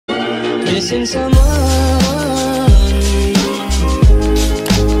Hello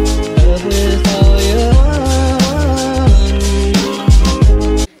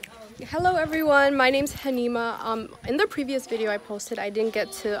everyone, my name's Hanima. In the previous video I posted, I didn't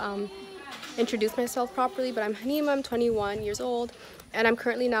get to introduce myself properly, but I'm Hanima, I'm 21 years old, and I'm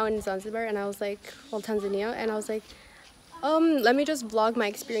currently now in Zanzibar, and I was like, well, Tanzania, and I was like, let me just vlog my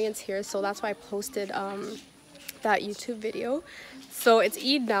experience here, so that's why I posted that YouTube video. So it's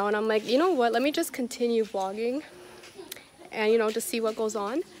Eid now, and I'm like, you know what, let me just continue vlogging, and you know, just see what goes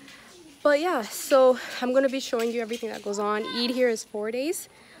on. But yeah, so I'm going to be showing you everything that goes on. Eid here is 4 days.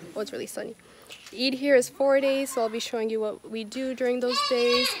 Oh, it's really sunny. Eid here is 4 days, so I'll be showing you what we do during those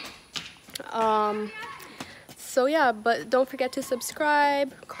days. So yeah, but don't forget to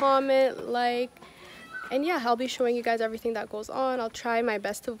subscribe, comment, like, and yeah, I'll be showing you guys everything that goes on. I'll try my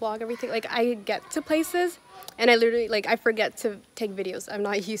best to vlog everything. Like, I get to places and I literally, like, I forget to take videos. I'm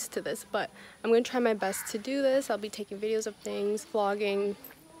not used to this, but I'm going to try my best to do this. I'll be taking videos of things, vlogging,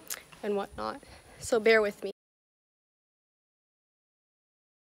 and whatnot. So bear with me.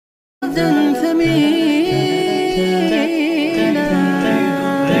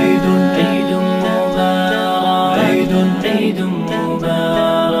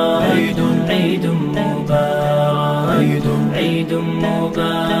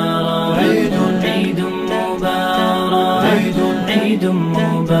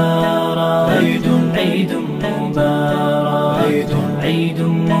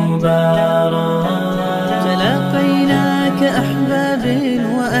 تلاقينا كأحباب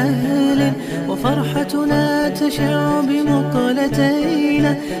وأهل وفرحتنا تشع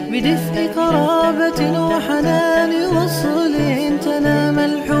بمقلتينا بدفء قرابة وحنان وصل تنام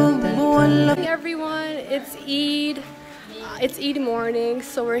الحب Hey everyone, it's Eid. It's Eid morning,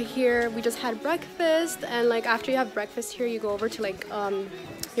 so we're here. We just had breakfast, and like after you have breakfast here, you go over to like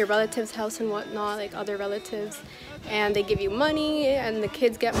your relative's house and whatnot, like other relatives, and they give you money, and the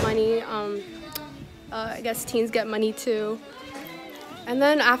kids get money. I guess teens get money too. And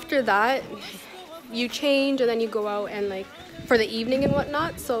then after that, you change, and then you go out and like for the evening and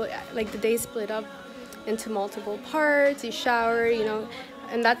whatnot. So like the day split up into multiple parts. You shower, you know.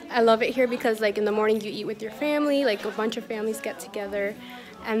 And that, I love it here because like in the morning you eat with your family, like a bunch of families get together,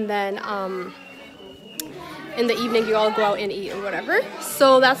 and then in the evening you all go out and eat or whatever.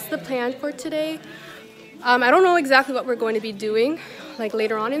 So that's the plan for today. I don't know exactly what we're going to be doing like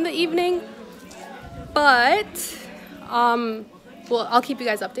later on in the evening, but well, I'll keep you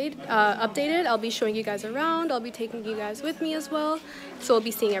guys updated. I'll be showing you guys around. I'll be taking you guys with me as well, so we'll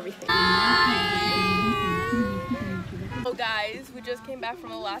be seeing everything. So guys, we just came back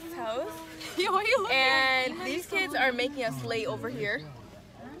from the last house, and these kids are making us late over here.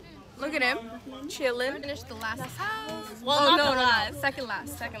 Look at him, chilling. Finished the last house. Well, not the last. Second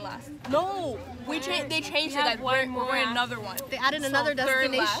last. Second last. No, they changed it. Guys, we're in another one. They added another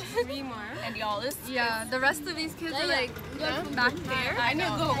destination. Three more. And y'all, yeah, the rest of these kids are like back there. I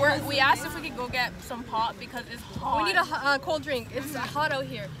know. We asked if we could go get some pop because it's hot. We need a cold drink. It's hot out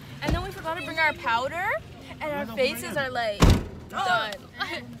here. And then we forgot to bring our powder, and our faces are like done.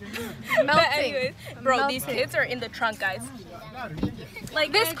 Melting. But anyways, bro, these kids are in the trunk, guys.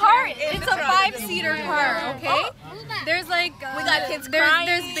 Like this car, it's a 5-seater car, okay? There's like we got kids crying.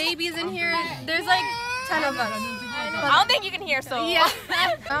 There's babies in here. There's like 10 of us. I don't think you can hear, so yeah.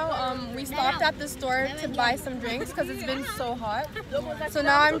 Now we stopped at the store to buy some drinks because it's been so hot. So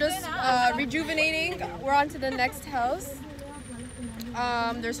now I'm just rejuvenating. We're on to the next house.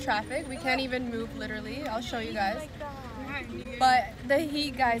 There's traffic. We can't even move literally. I'll show you guys. But the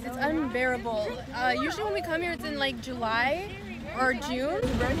heat, guys, it's unbearable. Usually when we come here, it's in like July or June,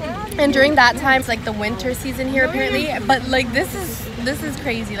 and during that time it's like the winter season here apparently. But like this is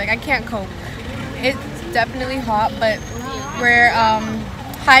crazy. Like I can't cope. It's definitely hot, but we're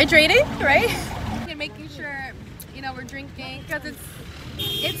hydrating, right? And making sure, you know, we're drinking because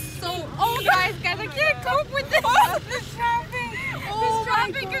it's so. Oh guys, I can't cope with this. This traffic. This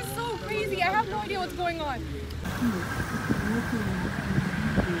traffic is so crazy. I have no idea what's going on.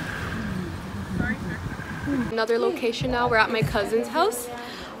 Another location now. We're at my cousin's house,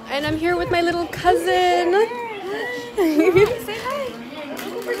 and I'm here with my little cousin. Say hi.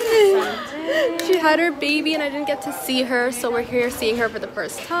 She had her baby, and I didn't get to see her, so we're here seeing her for the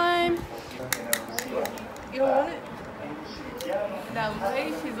first time. You don't want it? That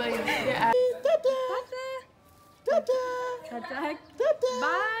way, she's like, yeah.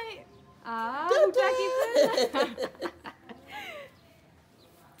 Bye.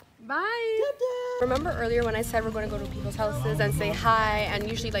 Bye. Remember earlier when I said we're going to go to people's houses and say hi, and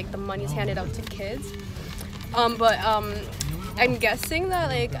usually like the money's handed out to kids, I'm guessing that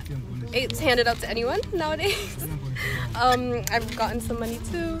like it's handed out to anyone nowadays. I've gotten some money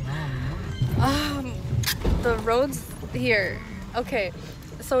too. The roads here. Okay,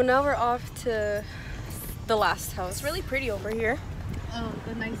 so now we're off to the last house. It's really pretty over here. Oh,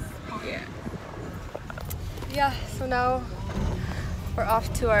 the nice. Yeah. Yeah, so now we're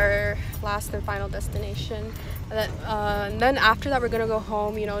off to our last and final destination. And then after that, we're gonna go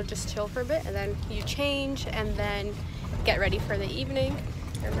home, you know, just chill for a bit, and then you change and then get ready for the evening.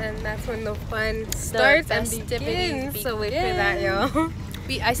 And then that's when the fun starts and begins. So wait for that, y'all.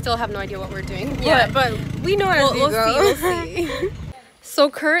 I still have no idea what we're doing. But we know as we go. We'll see. So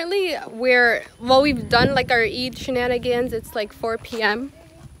currently we've done like our Eid shenanigans. It's like 4 p.m.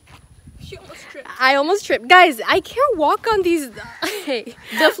 She almost tripped. I almost tripped. Guys, I can't walk on these. Hey,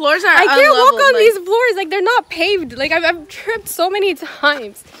 the floors are I can't walk on like, these floors. Like they're not paved. Like I've tripped so many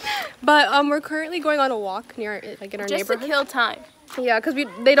times. But we're currently going on a walk near like in our neighborhood. Just to kill time. Yeah, because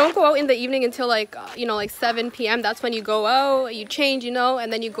they don't go out in the evening until like, you know, like 7 p.m. That's when you go out, you change, you know,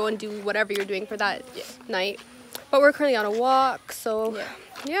 and then you go and do whatever you're doing for that night. But we're currently on a walk, so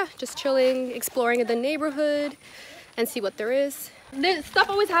yeah, just chilling, exploring the neighborhood and see what there is. There's stuff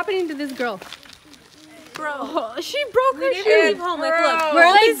always happening to this girl. Bro. Oh, she broke her shoes. Leave home. Like, look, We're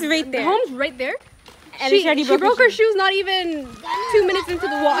like, right there. Home's right there. And she broke her shoes not even 2 minutes into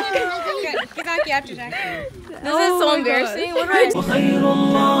the walk. This is so embarrassing. What do I وخير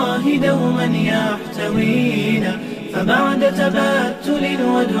الله دوما يحتوينا فبعد تبتل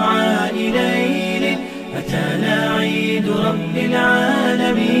ودعاء ليل أتانا عيد رب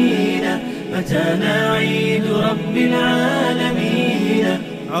العالمين أتانا عيد رب العالمين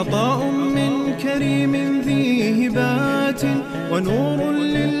عطاء من كريم ذي هبات ونور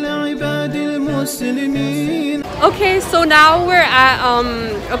للعباد المسلمين. Okay, so now we're at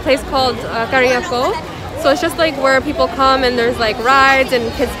a place called Kariako. So it's just like where people come and there's like rides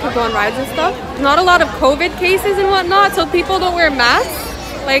and kids can go on rides and stuff. Not a lot of COVID cases and whatnot, so people don't wear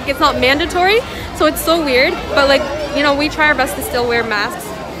masks. Like it's not mandatory, so it's so weird. But like, you know, we try our best to still wear masks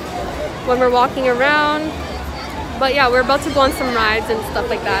when we're walking around. But yeah, we're about to go on some rides and stuff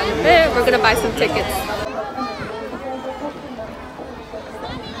like that in a bit. We're gonna buy some tickets.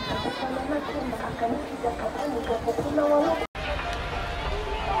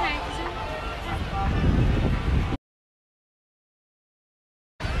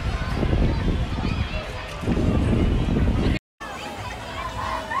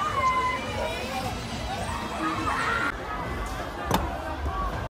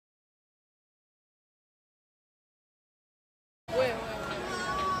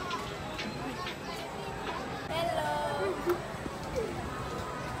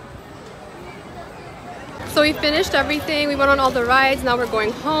 So we finished everything, we went on all the rides, now we're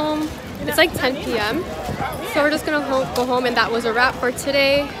going home. It's like 10 p.m. So we're just gonna go home, and that was a wrap for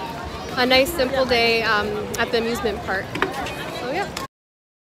today. A nice simple day at the amusement park. So yeah.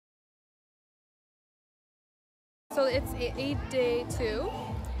 So it's Eid day 2,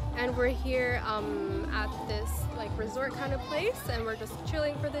 and we're here at this like resort kind of place, and we're just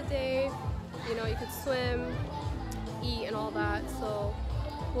chilling for the day. You know, you could swim, eat and all that. So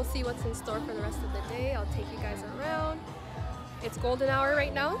we'll see what's in store for the rest of the day. I'll take you guys around. It's golden hour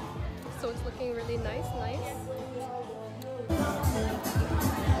right now, so it's looking really nice.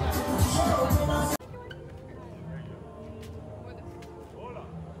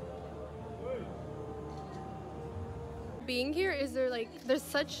 Being here, there's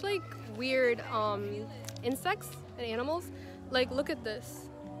such like weird insects and animals. Like look at this.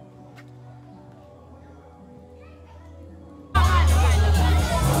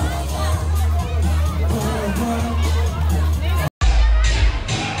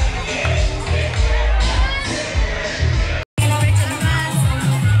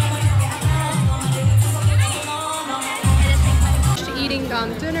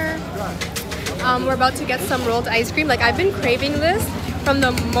 Dinner. We're about to get some rolled ice cream. Like I've been craving this from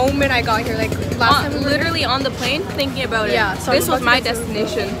the moment I got here. Like last time, literally on the plane, thinking about it. Yeah, so this was my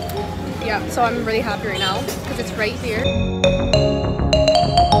destination. Yeah, so I'm really happy right now because it's right here.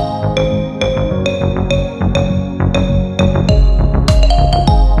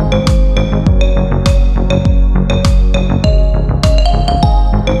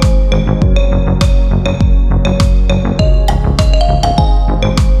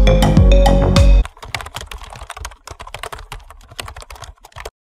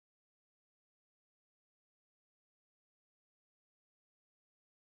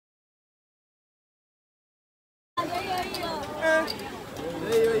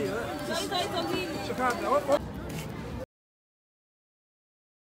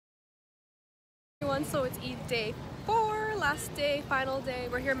 So it's Eid day 4. last day, final day.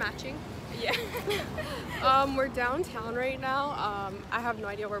 We're here matching. Yeah. We're downtown right now. I have no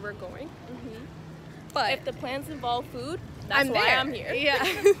idea where we're going. But if the plans involve food, that's I'm why there. I'm here. Yeah.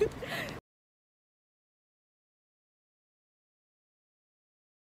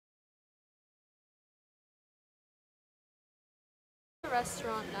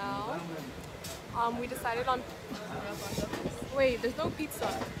 Restaurant now. We decided on. Wait, there's no pizza.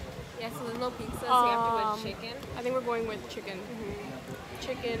 Yeah, so there's no pizza, so you have to go with chicken. I think we're going with chicken.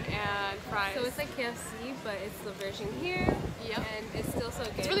 Chicken and fries. So it's like KFC, but it's the version here. Yep. And it's still so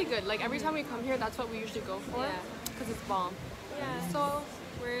good. It's really good. Like every time we come here, that's what we usually go for. Yeah. Because it's bomb. Yeah, so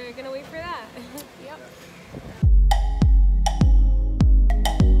we're gonna wait for that. Yep.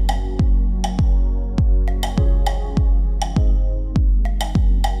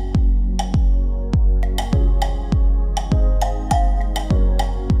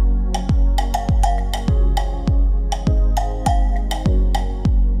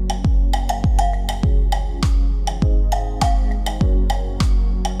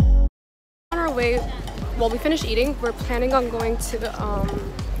 Well, we finished eating. We're planning on going to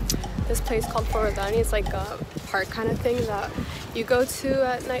this place called Forodani. It's like a park kind of thing that you go to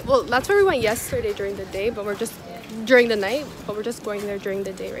at night. Well, that's where we went yesterday during the day, but we're just during the night. But we're just going there during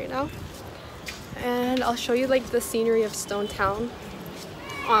the day right now. And I'll show you like the scenery of Stone Town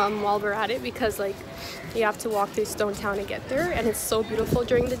while we're at it, because like you have to walk through Stone Town to get there, and it's so beautiful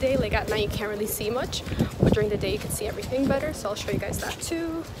during the day. Like at night you can't really see much, but during the day you can see everything better. So I'll show you guys that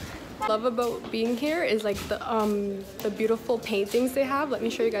too. Love about being here is like the beautiful paintings they have. Let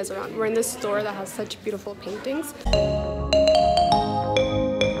me show you guys around. We're in this store that has such beautiful paintings.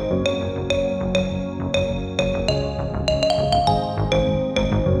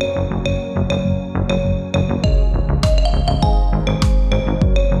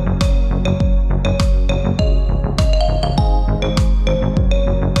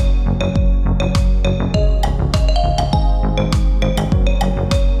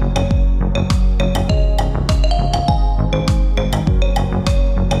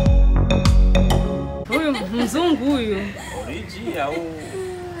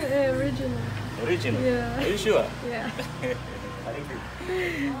 Original? Yeah. Are you sure? Yeah.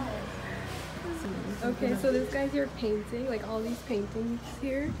 Okay, so this guy's here painting, like all these paintings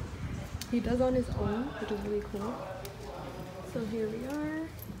here. He does on his own, which is really cool. So here we are.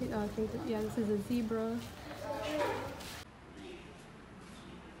 I think that, yeah, this is a zebra.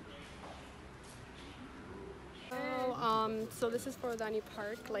 So this is Forodani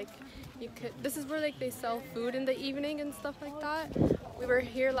Park. Like this is where like they sell food in the evening and stuff like that. We were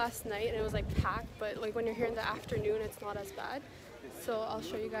here last night and it was like packed, but like when you're here in the afternoon, it's not as bad. So I'll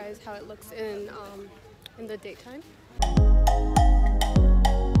show you guys how it looks in the daytime.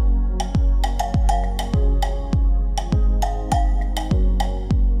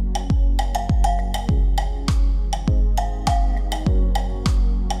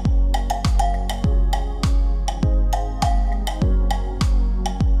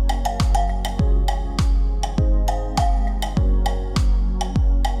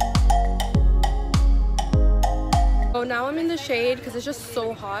 So now I'm in the shade because it's just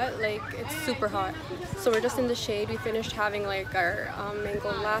so hot, like it's super hot. So we're just in the shade. We finished having like our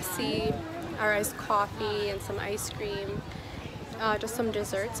mango lassi, our iced coffee and some ice cream, just some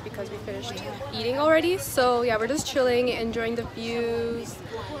desserts because we finished eating already. So yeah, we're just chilling, enjoying the views.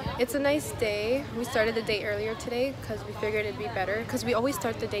 It's a nice day. We started the day earlier today because we figured it'd be better, because we always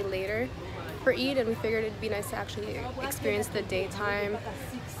start the day later for Eid, and we figured it'd be nice to actually experience the daytime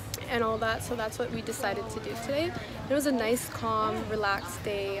and all that. So that's what we decided to do today. It was a nice, calm, relaxed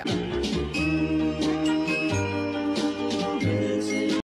day.